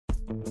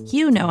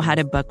You know how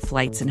to book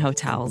flights and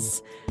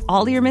hotels.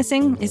 All you're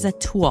missing is a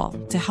tool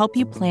to help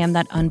you plan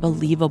that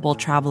unbelievable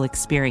travel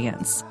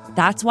experience.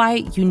 That's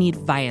why you need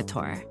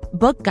Viator.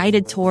 Book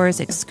guided tours,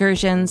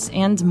 excursions,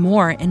 and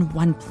more in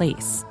one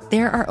place.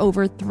 There are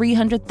over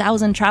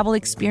 300,000 travel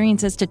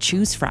experiences to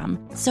choose from,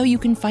 so you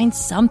can find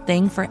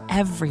something for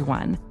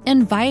everyone.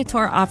 And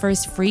Viator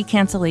offers free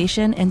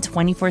cancellation and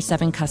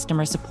 24/7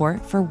 customer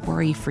support for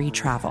worry-free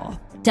travel.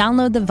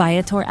 Download the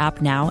Viator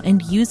app now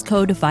and use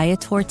code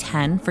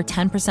Viator10 for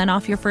 10%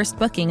 off your first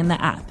booking in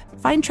the app.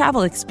 Find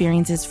travel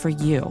experiences for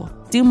you.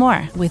 Do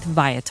more with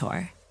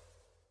Viator.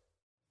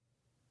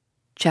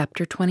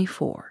 Chapter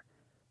 24.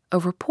 A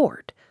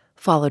Report,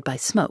 followed by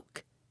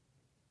Smoke.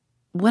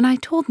 When I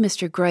told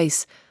Mr.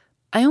 Gryce,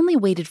 I only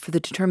waited for the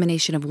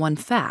determination of one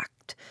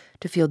fact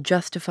to feel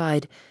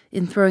justified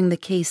in throwing the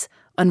case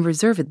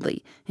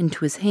unreservedly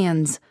into his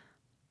hands.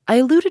 I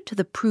alluded to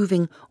the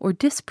proving or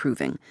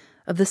disproving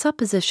of the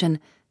supposition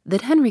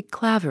that Henry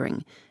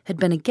Clavering had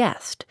been a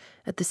guest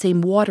at the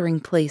same watering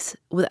place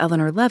with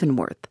Eleanor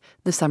Leavenworth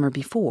the summer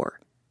before.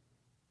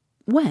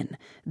 When,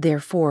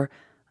 therefore,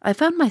 I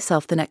found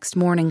myself the next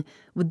morning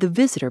with the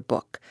visitor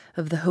book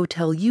of the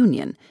Hotel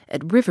Union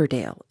at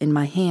Riverdale in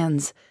my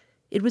hands,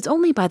 it was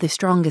only by the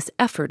strongest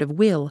effort of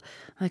will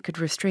I could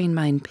restrain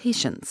my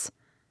impatience.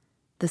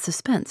 The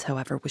suspense,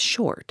 however, was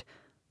short.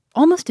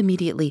 Almost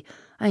immediately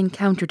I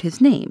encountered his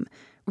name,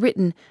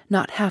 written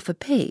not half a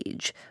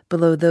page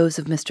below those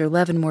of Mr.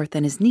 Leavenworth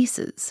and his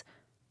nieces.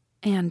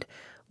 And,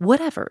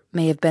 whatever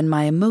may have been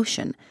my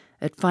emotion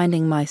at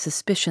finding my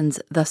suspicions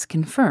thus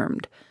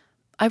confirmed,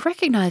 I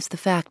recognized the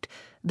fact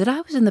that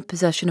I was in the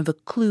possession of a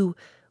clue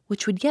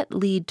which would yet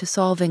lead to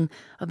solving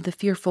of the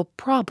fearful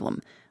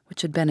problem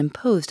which had been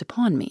imposed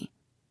upon me.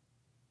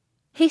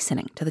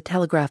 Hastening to the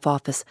telegraph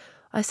office,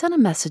 I sent a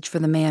message for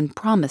the man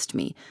promised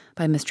me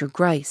by Mr.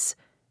 Gryce,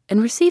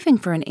 and receiving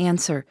for an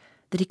answer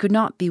that he could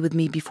not be with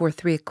me before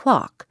 3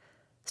 o'clock,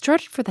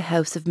 started for the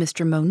house of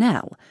Mr.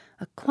 Monell,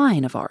 a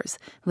client of ours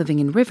living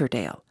in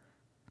Riverdale.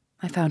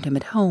 I found him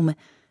at home,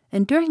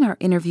 and during our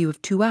interview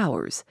of 2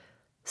 hours,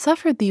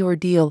 suffered the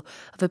ordeal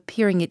of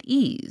appearing at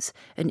ease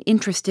and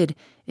interested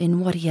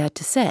in what he had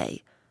to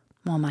say,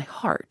 while my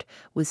heart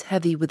was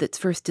heavy with its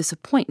first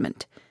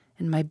disappointment,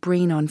 and my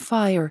brain on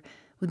fire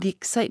with the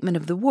excitement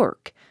of the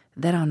work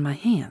then on my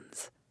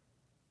hands.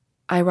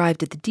 I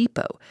arrived at the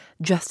depot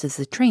just as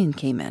the train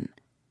came in.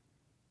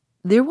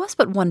 There was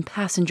but one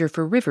passenger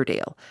for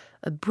Riverdale,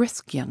 a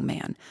brisk young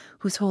man,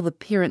 whose whole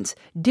appearance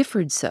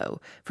differed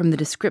so from the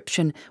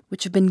description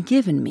which had been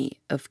given me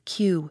of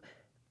Q,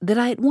 that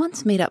I at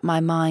once made up my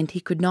mind he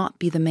could not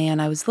be the man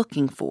I was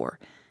looking for,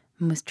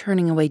 and was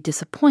turning away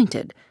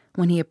disappointed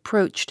when he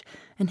approached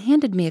and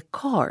handed me a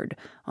card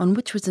on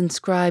which was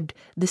inscribed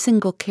the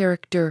single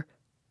character ?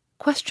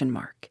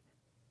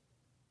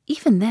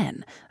 Even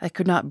then, I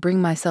could not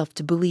bring myself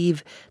to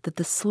believe that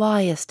the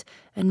slyest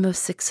and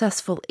most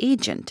successful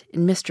agent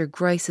in Mr.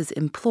 Gryce's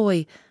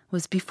employ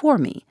was before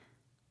me,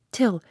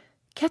 till,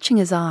 catching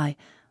his eye,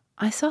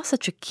 I saw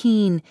such a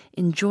keen,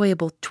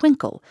 enjoyable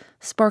twinkle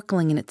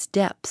sparkling in its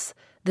depths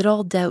that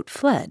all doubt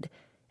fled,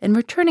 and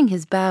returning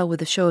his bow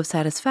with a show of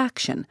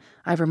satisfaction,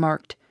 I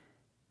remarked,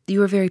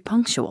 "You are very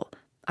punctual.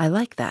 I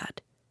like that."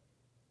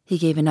 He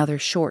gave another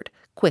short,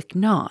 quick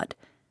nod.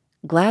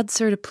 "Glad,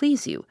 sir, to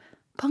please you.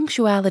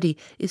 Punctuality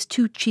is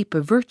too cheap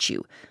a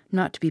virtue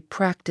not to be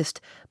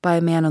practiced by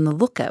a man on the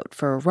lookout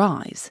for a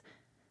rise.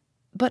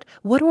 But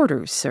what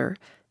orders, sir?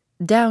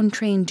 Down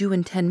train due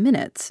in 10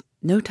 minutes.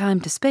 No time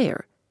to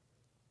spare."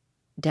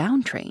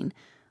 "Down train?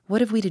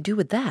 What have we to do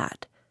with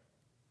that?"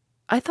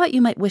 "I thought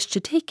you might wish to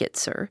take it,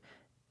 sir.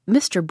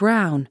 Mr.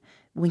 Brown,"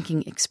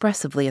 winking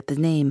expressively at the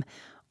name,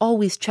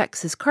 "always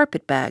checks his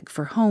carpet-bag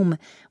for home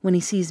when he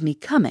sees me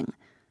coming.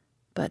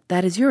 But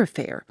that is your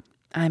affair.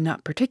 I am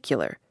not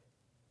particular."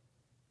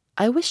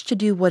 "I wish to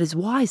do what is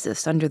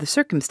wisest under the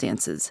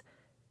circumstances."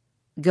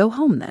 "Go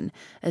home, then,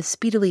 as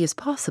speedily as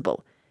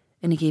possible,"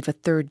 and he gave a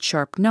third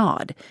sharp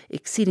nod,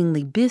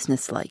 exceedingly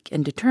businesslike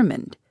and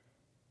determined.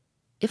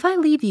 "If I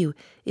leave you,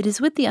 it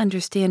is with the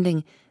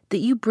understanding that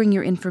you bring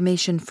your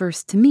information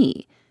first to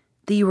me,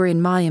 that you are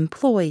in my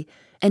employ,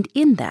 and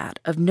in that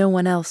of no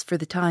one else for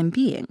the time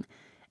being,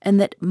 and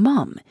that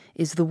mum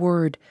is the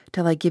word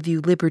till I give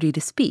you liberty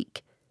to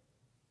speak."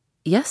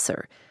 "Yes,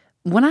 sir.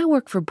 When I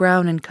work for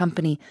Brown and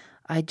Company,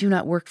 I do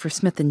not work for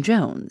Smith and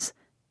Jones.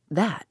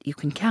 That you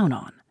can count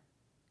on."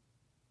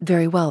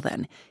 "Very well,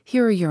 then.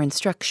 Here are your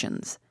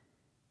instructions."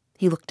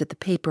 He looked at the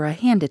paper I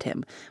handed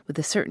him with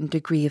a certain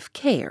degree of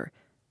care,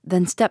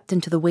 then stepped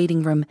into the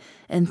waiting room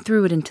and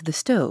threw it into the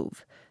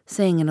stove,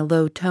 saying in a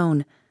low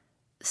tone,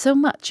 "So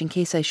much in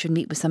case I should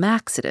meet with some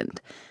accident,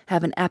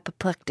 have an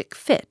apoplectic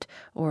fit,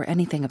 or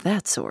anything of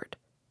that sort.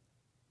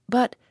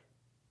 But,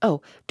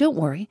 oh, don't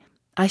worry,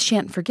 I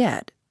shan't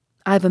forget.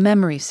 I've a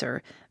memory,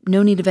 sir.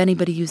 No need of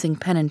anybody using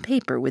pen and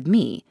paper with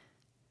me."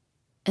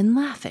 And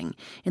laughing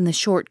in the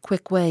short,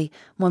 quick way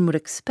one would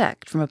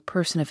expect from a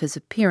person of his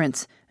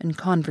appearance and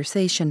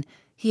conversation,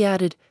 he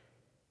added,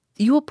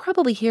 "You will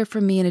probably hear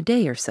from me in a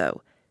day or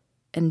so,"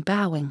 and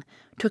bowing,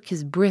 took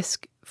his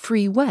brisk,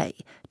 free way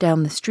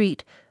down the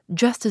street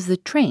just as the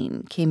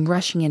train came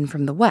rushing in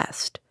from the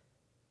west.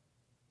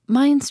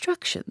 My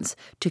instructions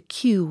to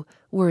Q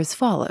were as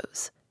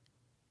follows.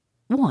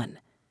 1.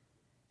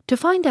 To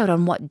find out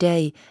on what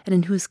day and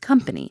in whose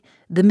company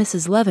the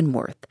Misses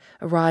Leavenworth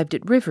arrived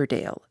at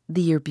Riverdale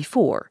the year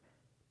before,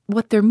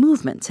 what their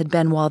movements had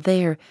been while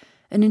there,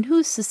 and in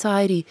whose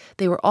society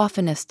they were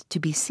oftenest to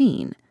be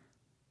seen,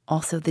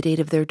 also the date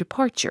of their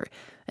departure,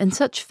 and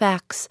such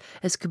facts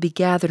as could be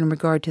gathered in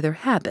regard to their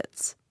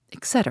habits,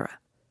 etc.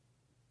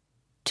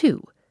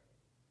 2.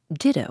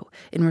 Ditto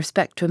in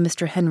respect to a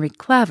Mr. Henry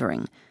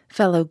Clavering,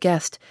 fellow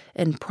guest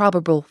and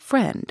probable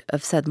friend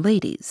of said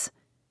ladies.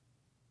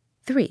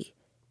 3.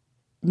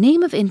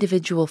 Name of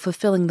individual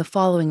fulfilling the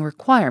following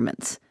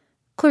requirements: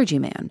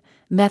 clergyman,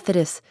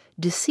 Methodist,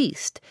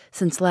 deceased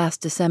since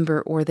last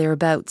December or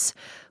thereabouts,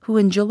 who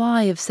in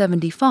July of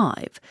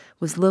 '75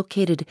 was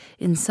located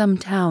in some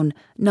town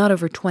not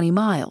over 20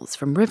 miles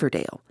from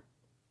Riverdale.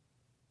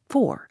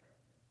 4.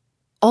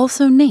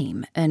 Also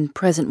name and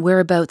present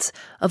whereabouts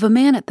of a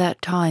man at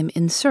that time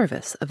in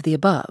service of the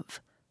above.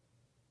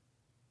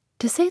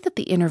 To say that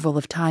the interval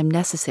of time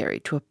necessary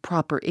to a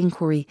proper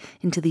inquiry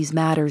into these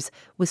matters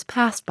was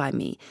passed by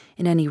me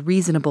in any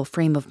reasonable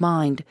frame of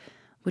mind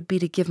would be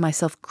to give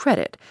myself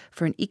credit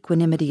for an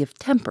equanimity of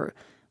temper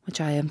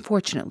which I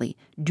unfortunately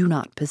do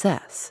not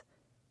possess.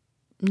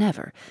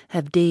 Never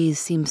have days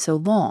seemed so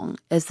long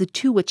as the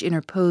two which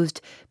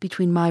interposed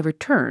between my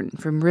return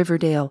from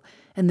Riverdale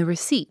and the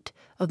receipt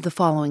of the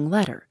following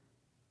letter.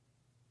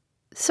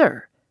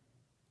 Sir,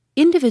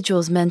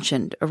 individuals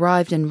mentioned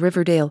arrived in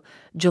Riverdale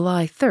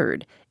July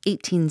 3rd,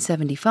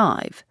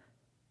 1875.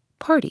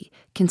 Party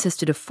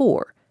consisted of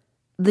 4,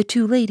 the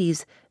 2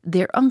 ladies,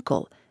 their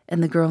uncle,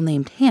 and the girl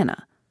named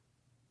Hannah.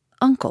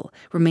 Uncle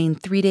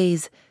remained 3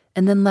 days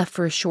and then left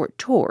for a short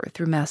tour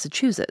through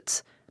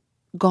Massachusetts.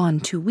 Gone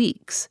 2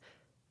 weeks,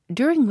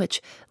 during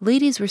which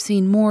ladies were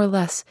seen more or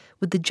less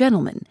with the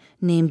gentleman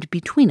named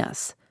between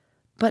us,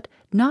 but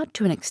not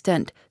to an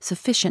extent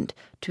sufficient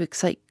to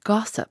excite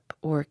gossip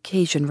or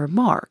occasion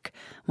remark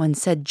when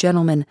said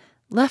gentleman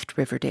left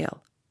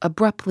Riverdale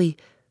abruptly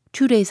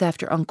 2 days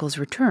after Uncle's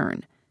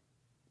return.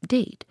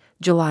 Date,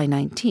 July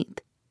 19th.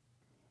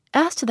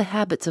 As to the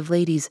habits of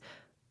ladies,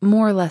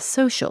 more or less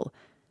social,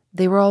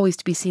 they were always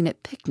to be seen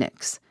at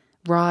picnics,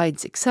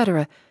 rides,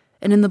 etc.,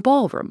 and in the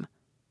ballroom.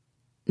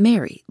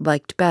 Mary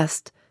liked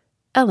best,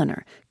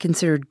 Eleanor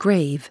considered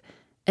grave,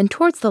 and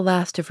towards the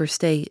last of her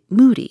stay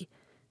moody.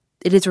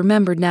 It is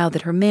remembered now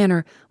that her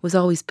manner was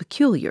always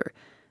peculiar,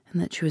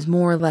 and that she was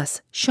more or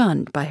less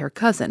shunned by her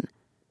cousin.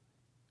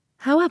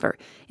 However,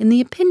 in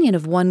the opinion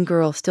of one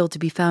girl still to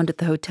be found at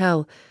the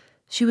hotel,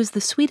 she was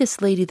the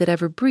sweetest lady that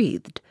ever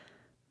breathed.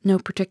 No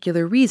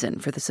particular reason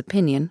for this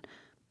opinion.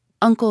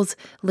 Uncles,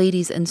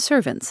 ladies, and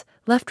servants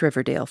left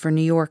Riverdale for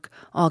New York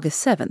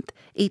August 7th,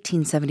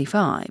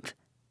 1875.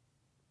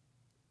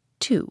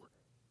 2.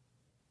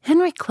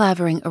 Henry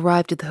Clavering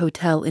arrived at the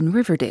hotel in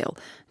Riverdale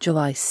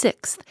July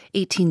 6th,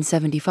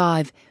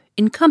 1875,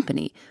 in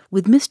company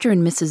with Mr.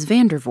 and Mrs.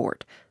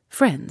 Vandervoort,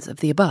 friends of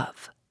the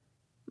above.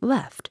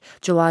 Left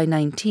July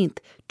 19th,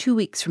 2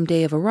 weeks from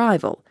day of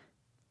arrival.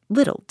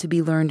 Little to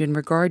be learned in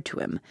regard to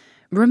him.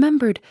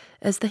 Remembered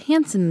as the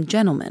handsome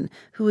gentleman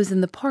who was in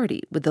the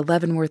party with the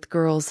Leavenworth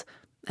girls,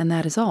 and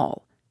that is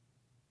all.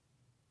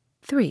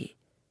 3.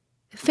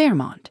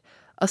 Fairmont,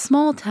 a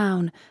small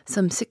town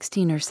some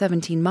 16 or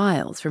 17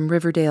 miles from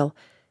Riverdale,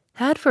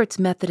 had for its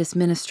Methodist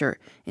minister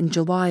in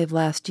July of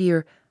last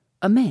year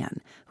a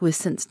man who has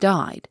since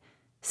died,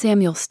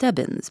 Samuel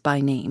Stebbins by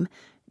name,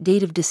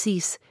 date of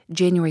decease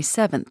January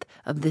 7th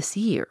of this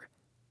year.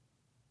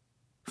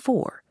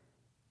 4.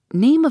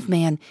 Name of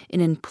man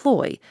in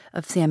employ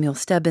of Samuel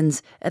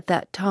Stebbins at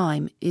that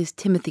time is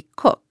Timothy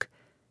Cook.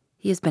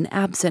 He has been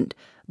absent,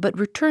 but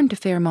returned to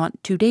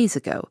Fairmont 2 days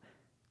ago.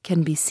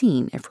 Can be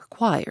seen if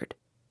required.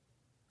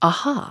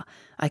 Aha!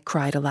 I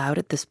cried aloud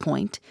at this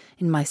point,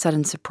 in my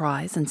sudden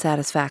surprise and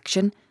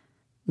satisfaction.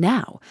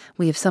 Now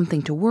we have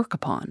something to work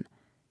upon.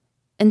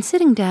 And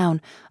sitting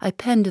down, I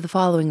penned the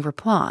following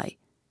reply.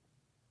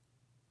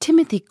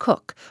 Timothy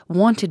Cook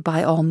wanted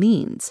by all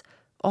means.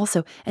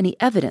 Also, any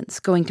evidence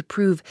going to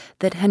prove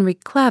that Henry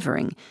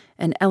Clavering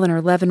and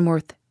Eleanor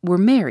Leavenworth were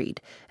married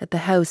at the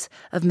house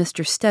of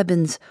Mr.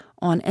 Stebbins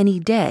on any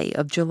day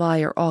of July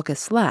or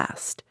August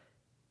last.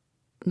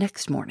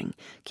 Next morning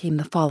came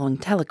the following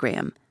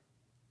telegram.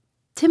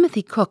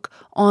 Timothy Cook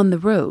on the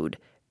road,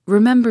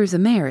 remembers a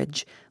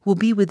marriage, will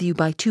be with you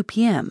by 2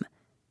 p.m.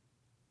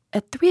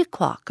 At 3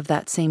 o'clock of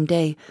that same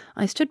day,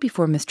 I stood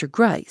before Mr.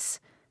 Gryce.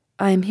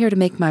 I am here to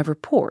make my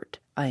report,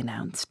 I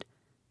announced.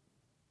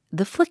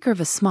 The flicker of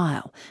a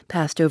smile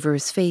passed over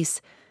his face,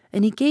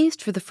 and he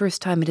gazed for the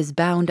first time at his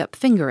bound-up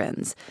finger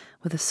ends,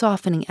 with a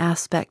softening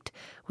aspect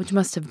which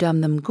must have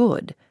done them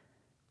good.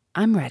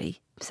 I'm ready,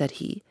 said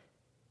he.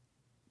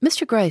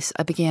 Mr. Gryce,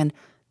 I began,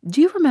 do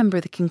you remember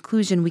the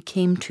conclusion we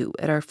came to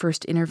at our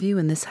first interview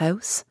in this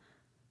house?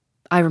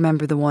 I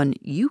remember the one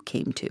you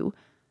came to.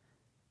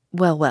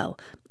 Well,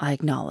 I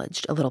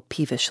acknowledged, a little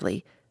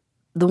peevishly.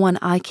 The one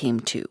I came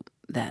to,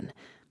 then.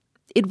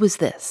 It was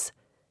this,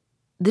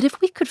 that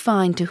if we could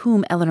find to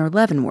whom Eleanor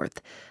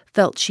Leavenworth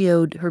felt she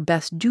owed her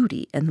best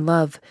duty and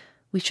love,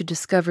 we should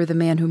discover the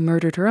man who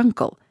murdered her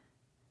uncle.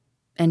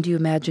 And do you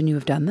imagine you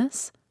have done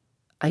this?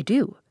 I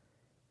do.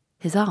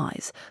 His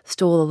eyes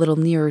stole a little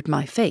nearer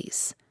my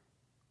face.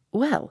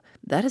 Well,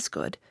 that is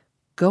good.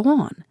 Go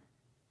on.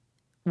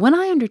 When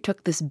I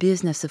undertook this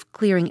business of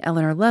clearing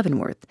Eleanor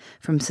Leavenworth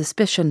from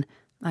suspicion,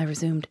 I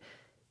resumed,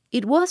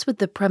 it was with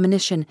the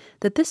premonition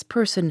that this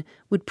person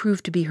would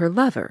prove to be her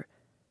lover,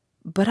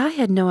 but I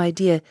had no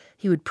idea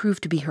he would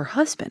prove to be her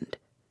husband.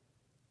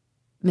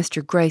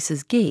 Mr.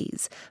 Gryce's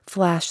gaze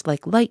flashed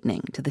like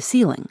lightning to the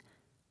ceiling.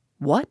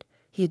 What?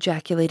 He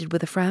ejaculated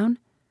with a frown.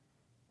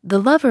 The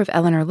lover of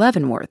Eleanor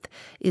Leavenworth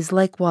is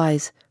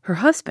likewise her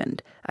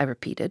husband, I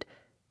repeated.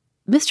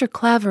 Mr.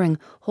 Clavering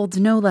holds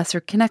no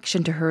lesser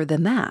connection to her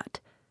than that.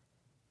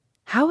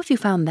 How have you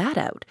found that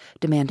out?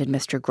 Demanded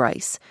Mr.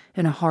 Gryce,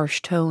 in a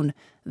harsh tone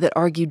that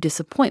argued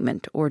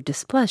disappointment or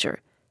displeasure.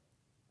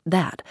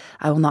 That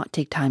I will not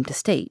take time to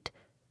state.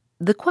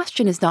 The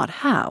question is not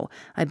how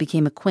I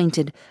became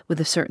acquainted with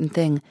a certain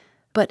thing,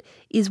 but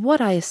is what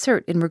I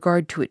assert in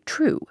regard to it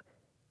true?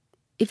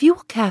 If you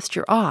will cast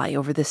your eye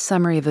over this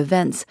summary of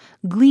events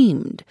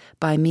gleaned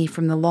by me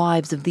from the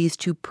lives of these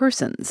two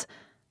persons,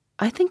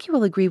 I think you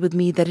will agree with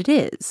me that it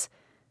is.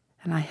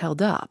 And I held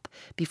up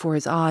before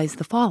his eyes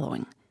the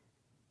following.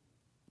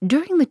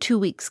 During the 2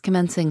 weeks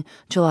commencing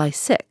July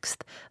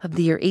 6th of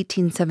the year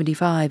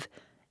 1875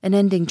 and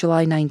ending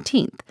July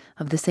 19th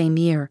of the same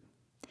year,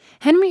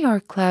 Henry R.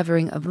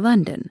 Clavering of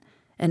London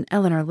and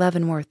Eleanor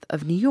Leavenworth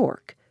of New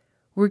York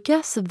were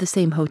guests of the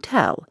same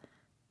hotel,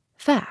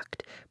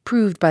 fact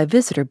proved by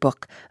visitor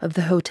book of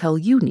the Hotel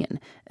Union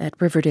at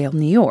Riverdale,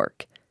 New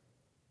York.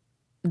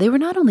 They were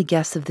not only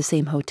guests of the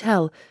same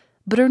hotel,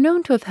 but are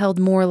known to have held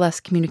more or less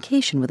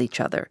communication with each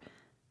other,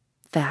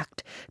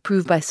 fact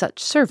proved by such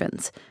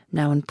servants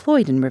now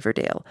employed in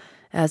Riverdale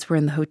as were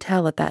in the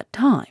hotel at that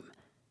time.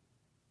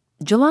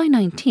 July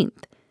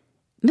 19th,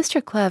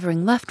 Mr.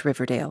 Clavering left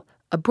Riverdale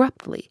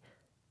abruptly,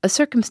 a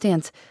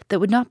circumstance that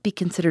would not be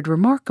considered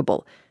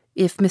remarkable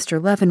if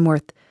Mr.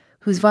 Leavenworth,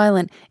 whose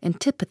violent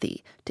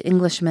antipathy to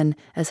Englishmen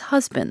as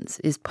husbands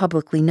is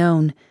publicly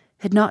known,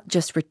 had not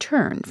just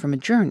returned from a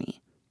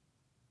journey.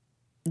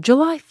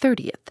 July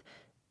 30th,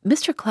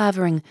 Mr.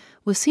 Clavering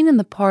was seen in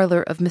the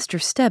parlor of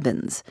Mr.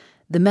 Stebbins,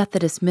 the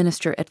Methodist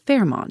minister at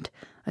Fairmont,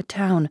 a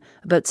town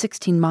about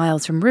 16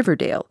 miles from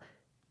Riverdale,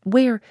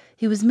 where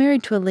he was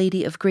married to a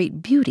lady of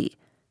great beauty,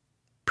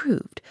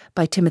 proved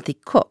by Timothy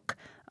Cook,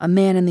 a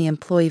man in the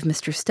employ of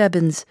Mr.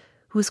 Stebbins,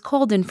 who was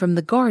called in from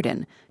the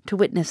garden to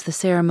witness the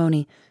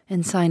ceremony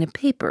and sign a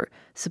paper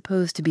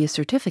supposed to be a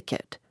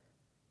certificate.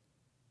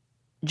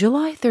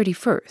 July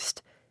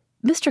 31st,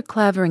 Mr.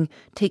 Clavering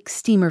takes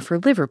steamer for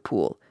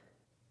Liverpool,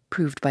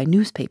 proved by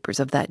newspapers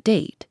of that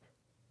date.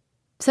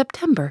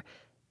 September,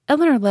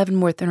 Eleanor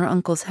Leavenworth in her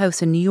uncle's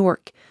house in New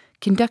York,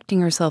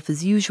 conducting herself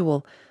as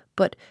usual,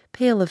 but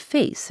pale of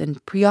face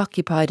and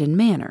preoccupied in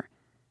manner,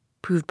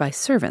 proved by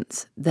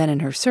servants then in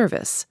her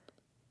service.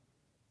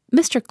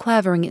 Mr.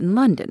 Clavering in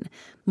London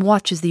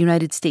watches the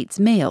United States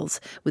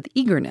mails with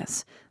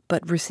eagerness,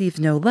 but receives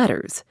no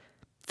letters,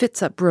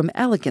 fits up room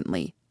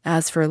elegantly,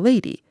 as for a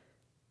lady,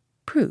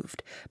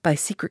 proved by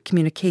secret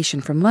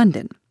communication from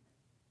London.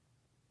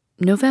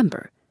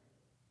 November.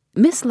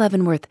 Miss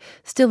Leavenworth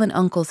still in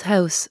Uncle's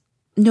house,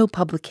 no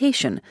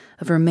publication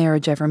of her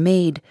marriage ever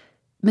made.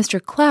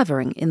 Mr.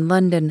 Clavering in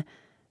London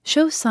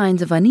shows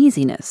signs of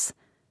uneasiness.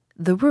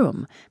 The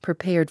room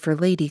prepared for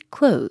lady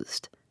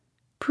closed,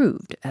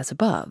 proved as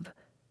above.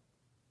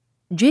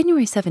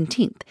 January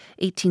 17th,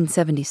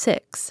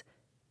 1876.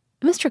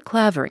 Mr.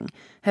 Clavering,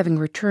 having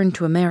returned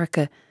to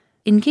America,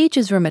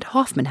 engages room at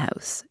Hoffman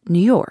House, New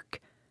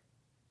York.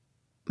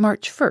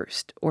 March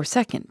 1st or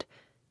 2nd.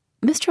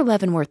 Mr.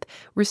 Leavenworth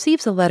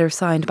receives a letter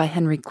signed by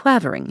Henry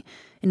Clavering,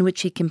 in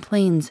which he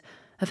complains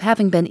of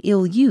having been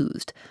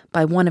ill-used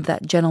by one of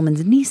that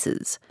gentleman's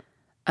nieces.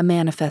 A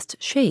manifest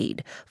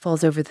shade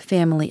falls over the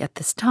family at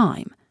this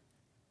time.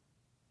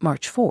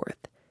 March 4th.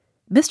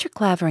 Mr.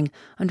 Clavering,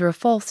 under a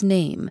false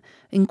name,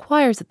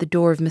 inquires at the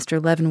door of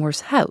Mr.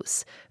 Leavenworth's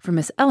house for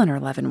Miss Eleanor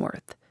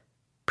Leavenworth,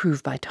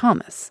 proved by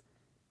Thomas.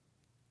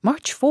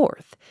 March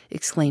 4th,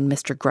 exclaimed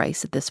Mr.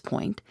 Gryce at this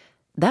point.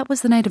 That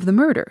was the night of the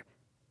murder.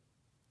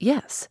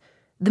 Yes,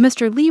 the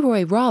Mr.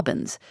 Leroy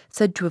Robbins,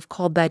 said to have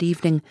called that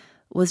evening,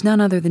 was none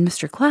other than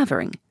Mr.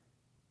 Clavering.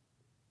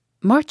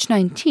 March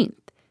 19th,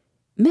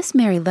 Miss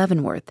Mary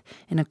Leavenworth,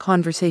 in a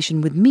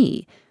conversation with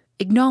me,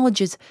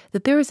 acknowledges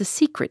that there is a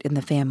secret in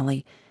the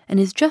family, and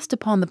is just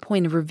upon the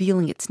point of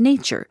revealing its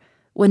nature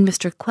when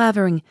Mr.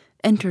 Clavering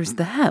enters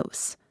the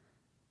house.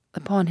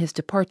 Upon his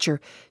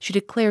departure, she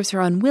declares her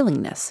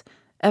unwillingness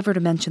ever to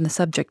mention the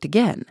subject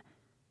again.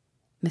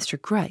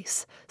 Mr.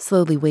 Gryce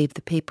slowly waved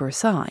the paper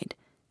aside.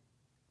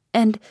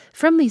 And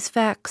from these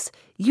facts,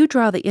 you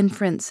draw the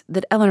inference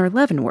that Eleanor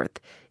Leavenworth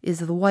is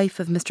the wife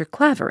of Mr.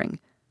 Clavering.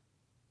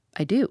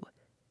 I do.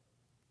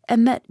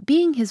 And that,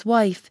 being his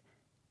wife,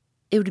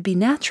 it would be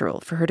natural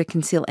for her to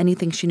conceal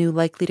anything she knew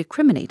likely to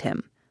criminate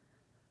him.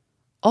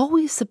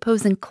 Always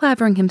supposing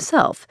Clavering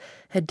himself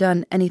had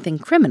done anything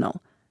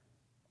criminal,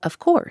 of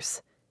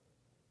course.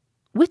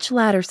 Which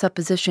latter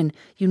supposition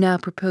you now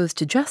propose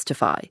to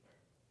justify?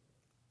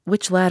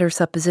 Which latter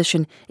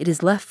supposition it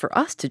is left for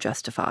us to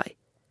justify?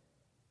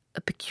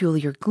 A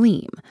peculiar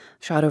gleam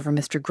shot over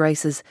Mr.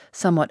 Gryce's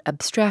somewhat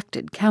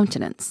abstracted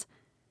countenance.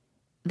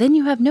 Then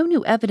you have no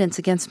new evidence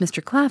against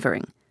Mr.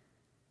 Clavering.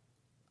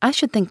 I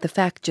should think the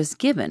fact just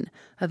given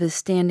of his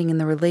standing in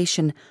the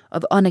relation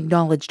of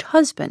unacknowledged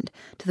husband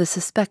to the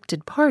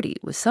suspected party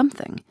was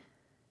something.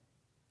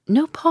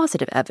 No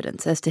positive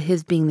evidence as to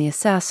his being the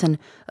assassin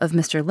of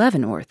Mr.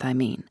 Leavenworth, I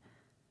mean.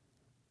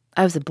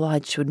 I was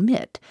obliged to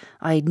admit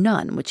I had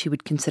none which he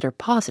would consider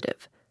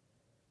positive.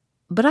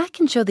 But I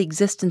can show the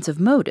existence of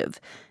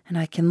motive, and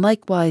I can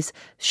likewise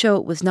show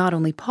it was not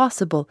only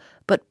possible,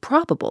 but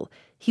probable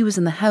he was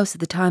in the house at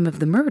the time of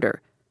the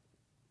murder.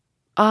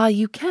 "Ah,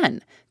 you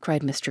can,"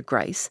 cried Mr.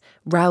 Gryce,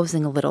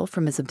 rousing a little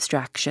from his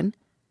abstraction.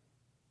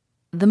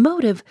 The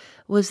motive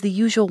was the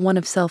usual one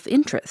of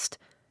self-interest.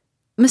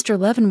 Mr.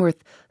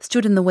 Leavenworth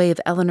stood in the way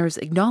of Eleanor's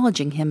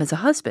acknowledging him as a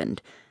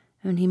husband,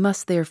 and he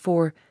must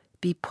therefore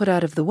be put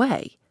out of the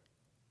way.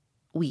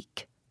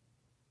 Weak.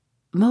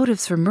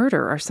 Motives for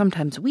murder are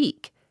sometimes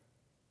weak.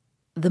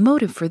 The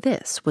motive for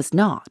this was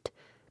not.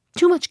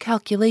 Too much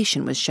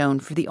calculation was shown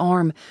for the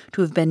arm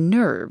to have been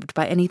nerved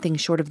by anything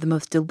short of the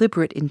most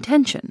deliberate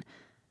intention,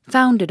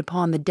 founded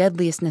upon the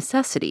deadliest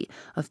necessity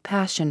of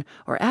passion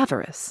or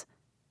avarice.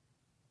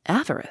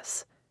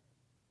 Avarice?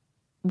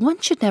 One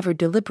should never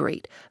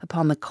deliberate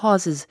upon the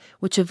causes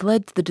which have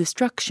led to the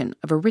destruction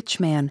of a rich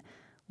man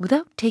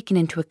without taking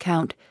into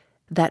account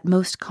that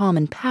most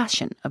common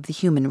passion of the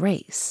human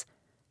race.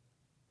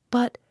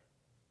 But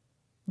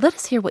let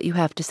us hear what you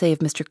have to say of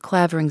Mr.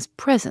 Clavering's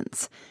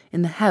presence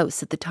in the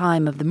house at the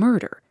time of the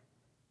murder.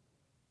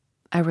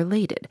 I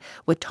related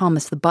what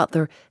Thomas the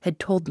butler had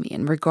told me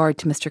in regard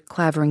to Mr.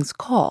 Clavering's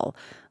call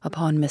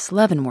upon Miss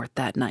Leavenworth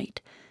that night,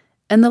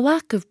 and the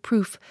lack of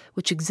proof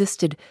which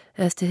existed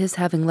as to his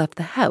having left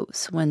the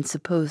house when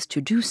supposed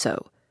to do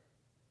so.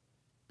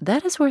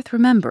 "That is worth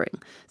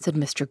remembering," said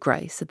Mr.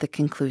 Gryce at the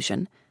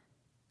conclusion.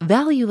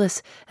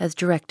 "Valueless as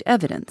direct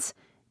evidence,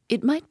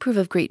 it might prove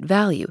of great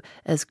value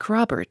as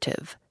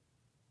corroborative."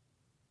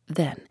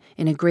 Then,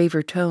 in a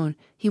graver tone,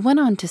 he went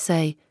on to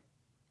say,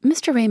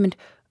 "Mr. Raymond,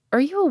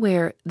 are you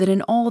aware that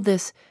in all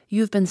this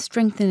you have been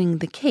strengthening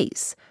the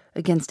case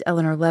against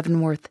Eleanor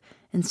Leavenworth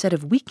instead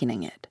of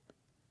weakening it?"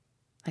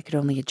 I could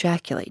only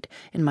ejaculate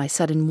in my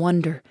sudden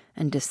wonder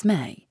and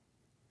dismay.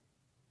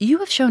 "You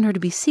have shown her to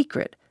be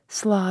secret,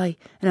 sly,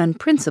 and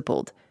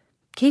unprincipled,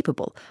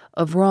 capable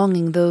of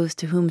wronging those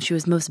to whom she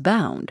was most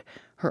bound,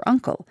 her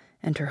uncle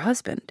and her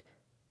husband."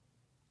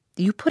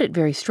 "You put it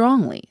very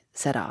strongly,"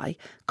 said I,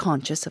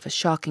 conscious of a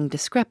shocking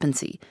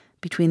discrepancy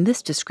between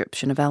this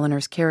description of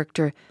Eleanor's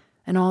character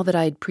and all that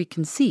I had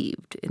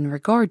preconceived in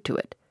regard to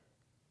it.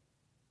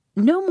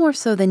 "No more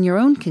so than your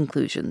own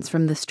conclusions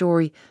from the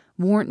story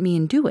warrant me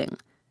in doing."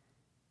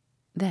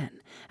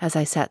 Then, as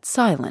I sat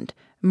silent,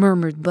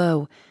 murmured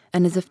low,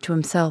 and as if to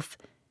himself,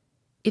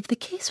 "If the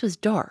case was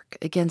dark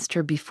against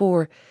her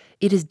before,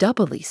 it is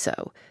doubly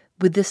so,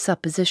 with this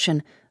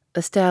supposition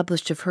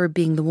established of her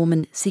being the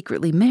woman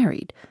secretly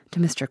married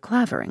to Mr.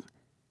 Clavering."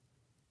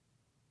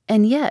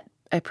 "And yet,"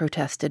 I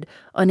protested,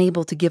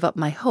 unable to give up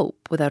my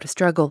hope without a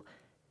struggle,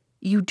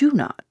 "you do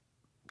not,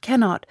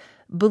 cannot,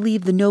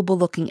 believe the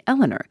noble-looking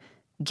Eleanor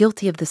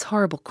guilty of this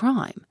horrible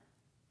crime."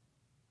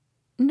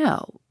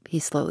 "No," he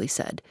slowly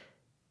said,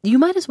 "you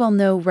might as well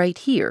know right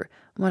here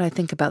what I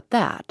think about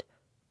that.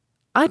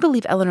 I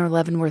believe Eleanor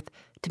Leavenworth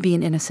to be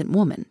an innocent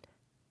woman."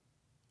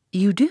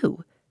 "You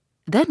do?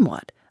 Then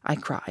what?" I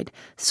cried,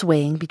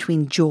 swaying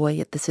between joy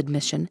at this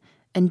admission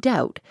and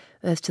doubt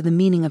as to the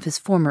meaning of his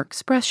former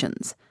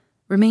expressions.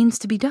 "Remains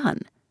to be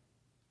done."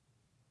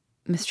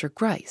 Mr.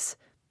 Gryce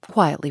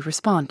quietly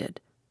responded,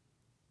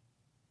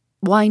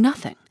 "Why,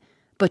 nothing,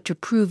 but to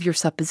prove your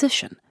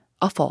supposition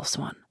a false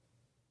one."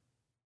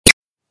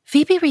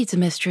 Phoebe Reads a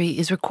Mystery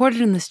is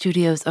recorded in the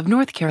studios of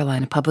North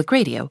Carolina Public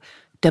Radio,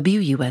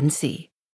 WUNC.